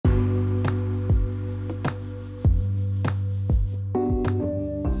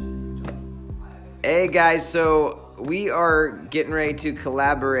Hey guys, so we are getting ready to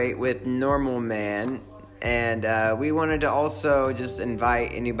collaborate with Normal Man, and we wanted to also just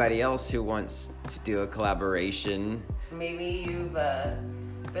invite anybody else who wants to do a collaboration. Maybe you've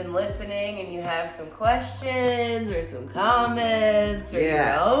been listening and you have some questions or some comments or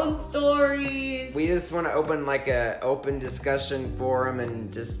your own stories. We just want to open like a open discussion forum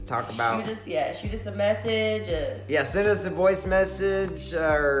and just talk about. Shoot us a message. Send us a voice message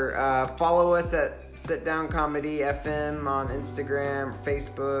or follow us at Sit Down Comedy FM on Instagram,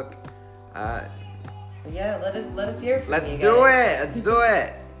 Facebook. Let us hear from you guys. Let's do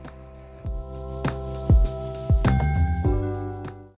it.